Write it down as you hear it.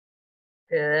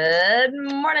Good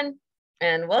morning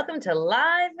and welcome to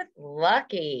Live with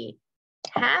Lucky.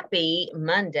 Happy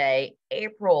Monday,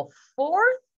 April 4th.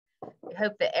 I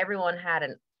hope that everyone had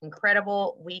an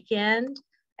incredible weekend.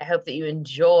 I hope that you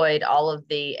enjoyed all of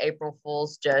the April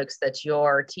Fool's jokes that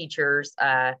your teachers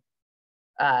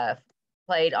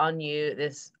played on you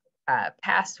this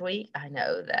past week. I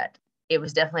know that it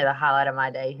was definitely the highlight of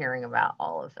my day hearing about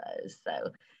all of those.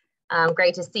 So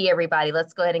great to see everybody.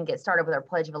 Let's go ahead and get started with our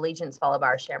Pledge of Allegiance, followed by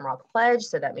our Shamrock Pledge.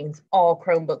 So that means all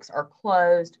Chromebooks are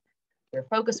closed. We are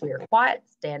focused, we are quiet,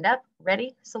 stand up,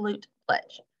 ready, salute,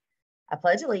 pledge. I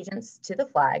pledge allegiance to the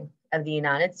flag of the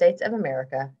United States of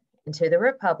America and to the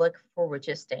republic for which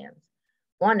it stands,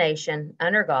 one nation,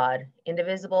 under God,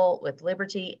 indivisible, with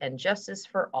liberty and justice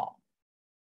for all.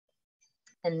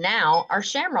 And now our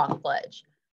Shamrock Pledge.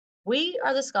 We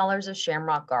are the scholars of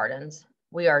Shamrock Gardens.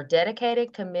 We are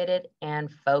dedicated, committed,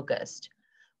 and focused.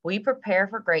 We prepare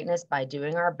for greatness by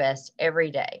doing our best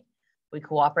every day. We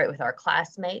cooperate with our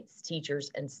classmates, teachers,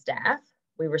 and staff.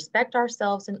 We respect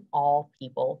ourselves and all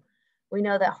people. We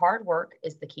know that hard work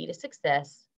is the key to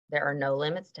success. There are no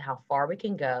limits to how far we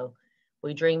can go.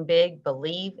 We dream big,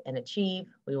 believe, and achieve.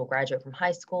 We will graduate from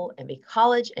high school and be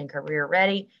college and career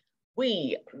ready.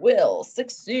 We will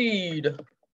succeed.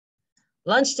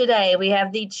 Lunch today, we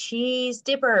have the cheese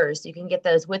dippers. You can get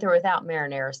those with or without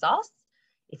marinara sauce.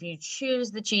 If you choose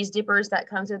the cheese dippers, that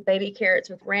comes with baby carrots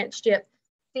with ranch dip,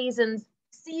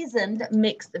 seasoned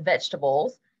mixed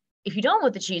vegetables. If you don't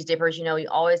want the cheese dippers, you know we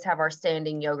always have our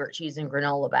standing yogurt, cheese, and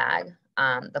granola bag,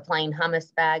 the plain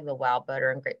hummus bag, the wild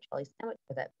butter and grape jelly sandwich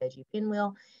for that veggie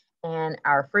pinwheel. And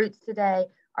our fruits today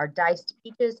are diced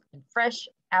peaches and fresh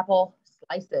apple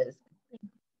slices.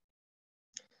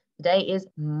 Today is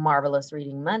Marvelous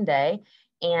Reading Monday.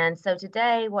 And so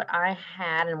today what I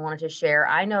had and wanted to share,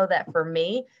 I know that for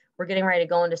me, we're getting ready to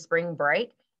go into spring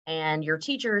break and your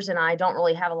teachers and I don't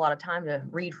really have a lot of time to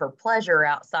read for pleasure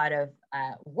outside of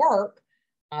work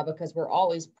because we're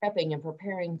always prepping and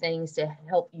preparing things to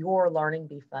help your learning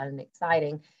be fun and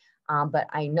exciting. But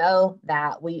I know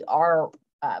that we are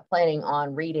planning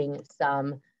on reading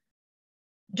some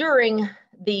during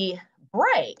the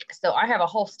break. So I have a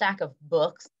whole stack of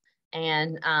books.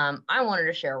 And I wanted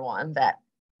to share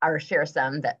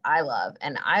some that I love.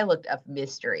 And I looked up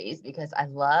mysteries because I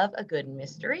love a good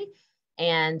mystery.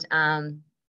 And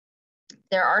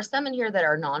there are some in here that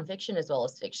are nonfiction as well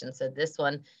as fiction. So this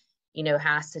one, you know,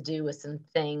 has to do with some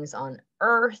things on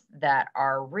Earth that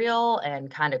are real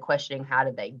and kind of questioning how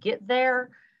did they get there.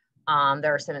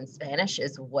 There are some in Spanish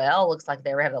as well. Looks like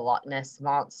they have the Loch Ness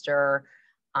Monster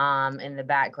in the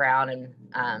background.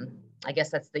 And I guess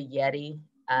that's the Yeti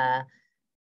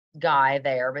guy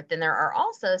there, but then there are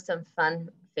also some fun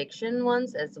fiction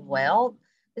ones as well.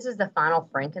 This is the Final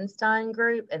Frankenstein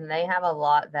group, and they have a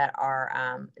lot that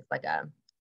are it's like a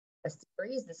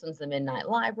series. This one's the Midnight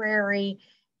Library.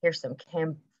 Here's some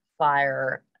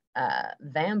Campfire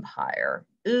Vampire,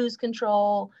 Ooze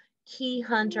Control, Key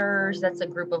Hunters. That's a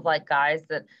group of like guys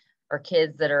that are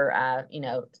kids that are you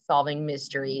know, solving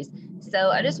mysteries. So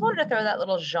I just wanted to throw that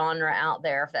little genre out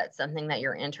there if that's something that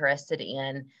you're interested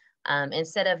in.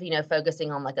 Instead of, you know,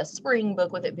 focusing on like a spring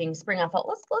book with it being spring, I thought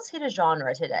let's hit a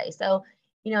genre today. So,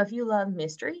 you know, if you love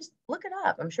mysteries, look it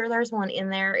up. I'm sure there's one in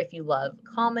there. If you love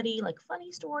comedy, like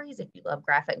funny stories, if you love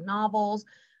graphic novels,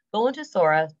 go into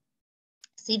Sora,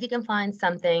 see if you can find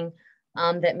something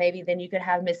that maybe then you could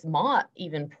have Miss Mott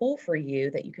even pull for you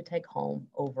that you could take home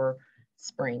over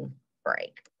spring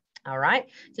break. All right.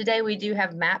 Today we do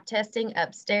have map testing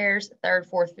upstairs, 3rd,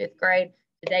 4th, 5th grade.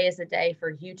 Today is the day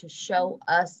for you to show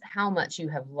us how much you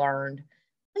have learned.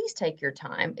 Please take your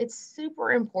time. It's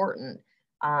super important,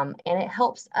 and it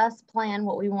helps us plan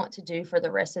what we want to do for the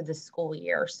rest of the school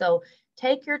year. So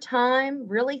take your time,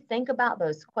 really think about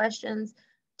those questions.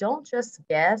 Don't just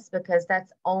guess because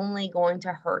that's only going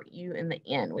to hurt you in the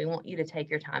end. We want you to take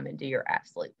your time and do your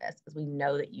absolute best because we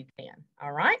know that you can.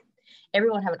 All right?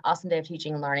 Everyone have an awesome day of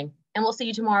teaching and learning, and we'll see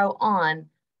you tomorrow on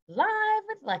Live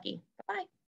with Lucky.